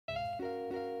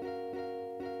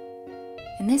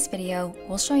In this video,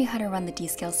 we'll show you how to run the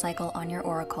descale cycle on your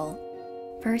Oracle.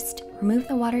 First, remove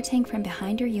the water tank from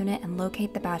behind your unit and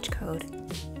locate the batch code.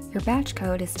 Your batch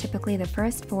code is typically the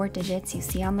first 4 digits you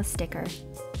see on the sticker.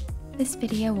 This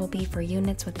video will be for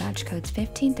units with batch codes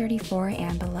 1534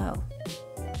 and below.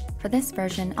 For this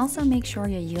version, also make sure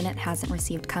your unit hasn't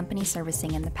received company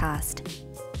servicing in the past.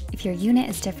 If your unit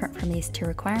is different from these 2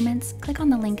 requirements, click on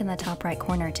the link in the top right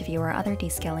corner to view our other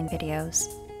descaling videos.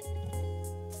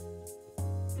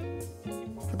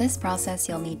 For this process,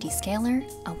 you'll need descaler,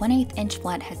 a 1/8 inch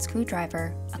flathead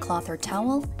screwdriver, a cloth or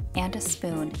towel, and a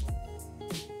spoon.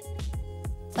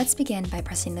 Let's begin by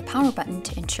pressing the power button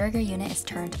to ensure your unit is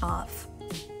turned off.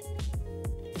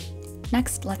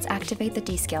 Next, let's activate the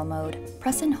descale mode.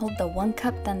 Press and hold the 1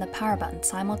 cup then the power button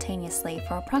simultaneously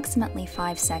for approximately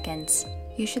 5 seconds.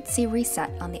 You should see reset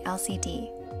on the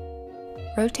LCD.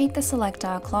 Rotate the select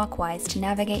dial clockwise to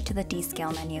navigate to the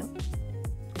descale menu.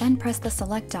 Then press the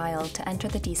select dial to enter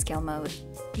the descale mode.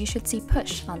 You should see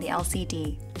push on the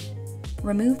LCD.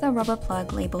 Remove the rubber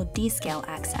plug labeled descale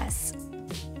access.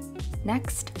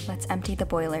 Next, let's empty the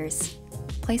boilers.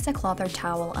 Place a cloth or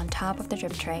towel on top of the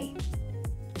drip tray.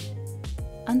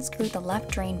 Unscrew the left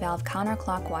drain valve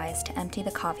counterclockwise to empty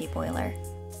the coffee boiler.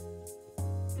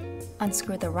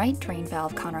 Unscrew the right drain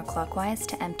valve counterclockwise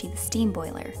to empty the steam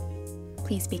boiler.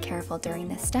 Please be careful during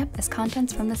this step as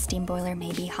contents from the steam boiler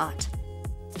may be hot.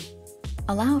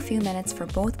 Allow a few minutes for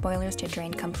both boilers to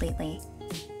drain completely.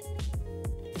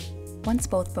 Once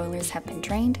both boilers have been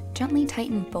drained, gently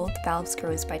tighten both valve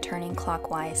screws by turning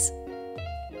clockwise.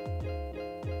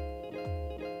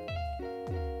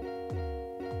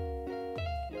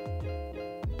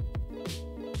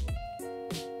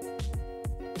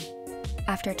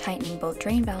 After tightening both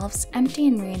drain valves, empty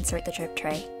and reinsert the drip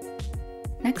tray.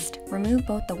 Next, remove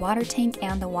both the water tank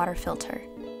and the water filter.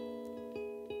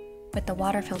 With the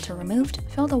water filter removed,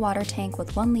 fill the water tank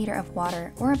with 1 liter of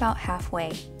water, or about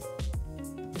halfway.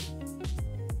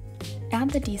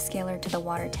 Add the descaler to the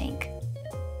water tank.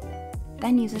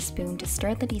 Then use a spoon to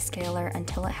stir the descaler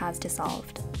until it has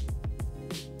dissolved.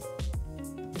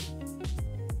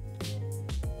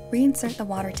 Reinsert the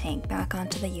water tank back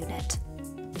onto the unit.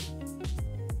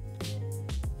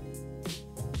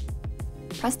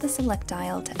 Press the select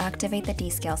dial to activate the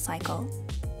descale cycle.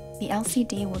 The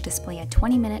LCD will display a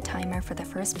 20-minute timer for the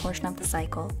first portion of the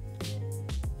cycle.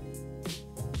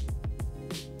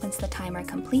 Once the timer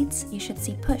completes, you should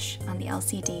see push on the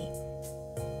LCD.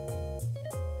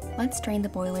 Let's drain the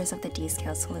boilers of the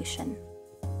descale solution.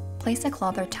 Place a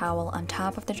cloth or towel on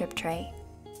top of the drip tray.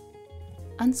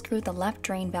 Unscrew the left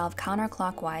drain valve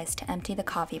counterclockwise to empty the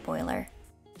coffee boiler.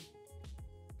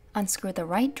 Unscrew the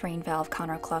right drain valve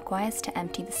counterclockwise to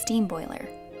empty the steam boiler.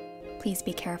 Please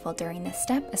be careful during this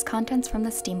step as contents from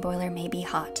the steam boiler may be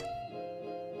hot.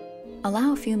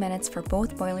 Allow a few minutes for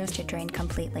both boilers to drain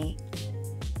completely.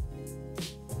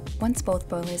 Once both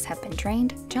boilers have been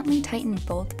drained, gently tighten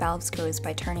both valve screws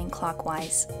by turning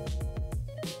clockwise.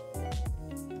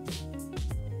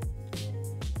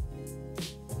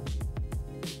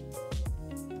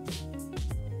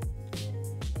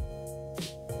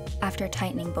 After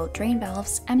tightening both drain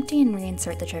valves, empty and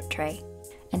reinsert the drip tray,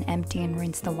 and empty and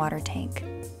rinse the water tank.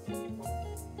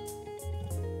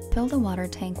 Fill the water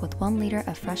tank with 1 liter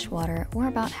of fresh water, or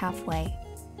about halfway.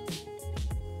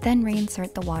 Then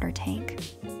reinsert the water tank.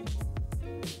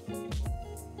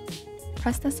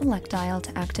 Press the select dial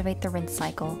to activate the rinse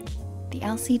cycle. The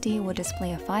LCD will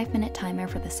display a 5-minute timer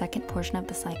for the second portion of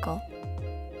the cycle.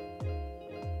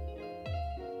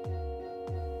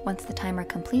 Once the timer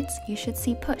completes, you should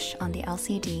see push on the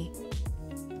LCD.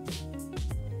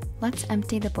 Let's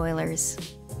empty the boilers.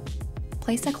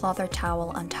 Place a cloth or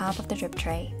towel on top of the drip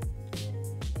tray.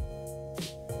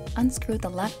 Unscrew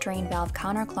the left drain valve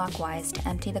counterclockwise to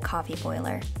empty the coffee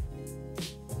boiler.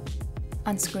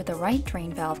 Unscrew the right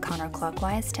drain valve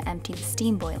counterclockwise to empty the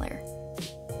steam boiler.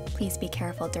 Please be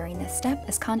careful during this step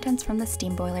as contents from the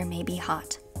steam boiler may be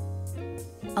hot.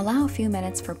 Allow a few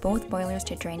minutes for both boilers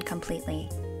to drain completely.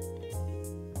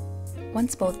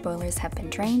 Once both boilers have been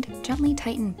drained, gently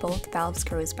tighten both valve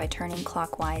screws by turning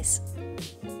clockwise.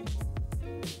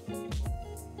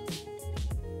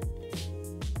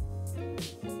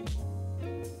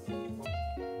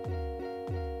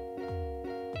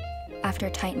 After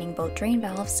tightening both drain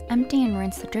valves, empty and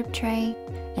rinse the drip tray,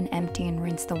 and empty and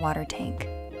rinse the water tank.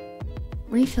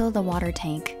 Refill the water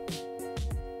tank.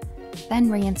 Then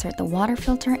reinsert the water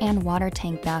filter and water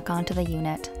tank back onto the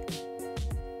unit.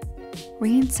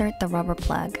 Reinsert the rubber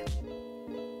plug.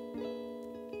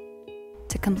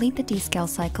 To complete the descale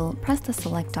cycle, press the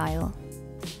select dial.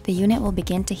 The unit will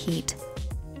begin to heat.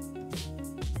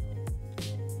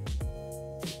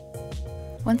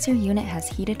 Once your unit has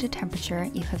heated to temperature,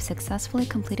 you have successfully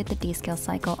completed the descale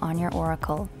cycle on your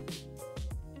Oracle.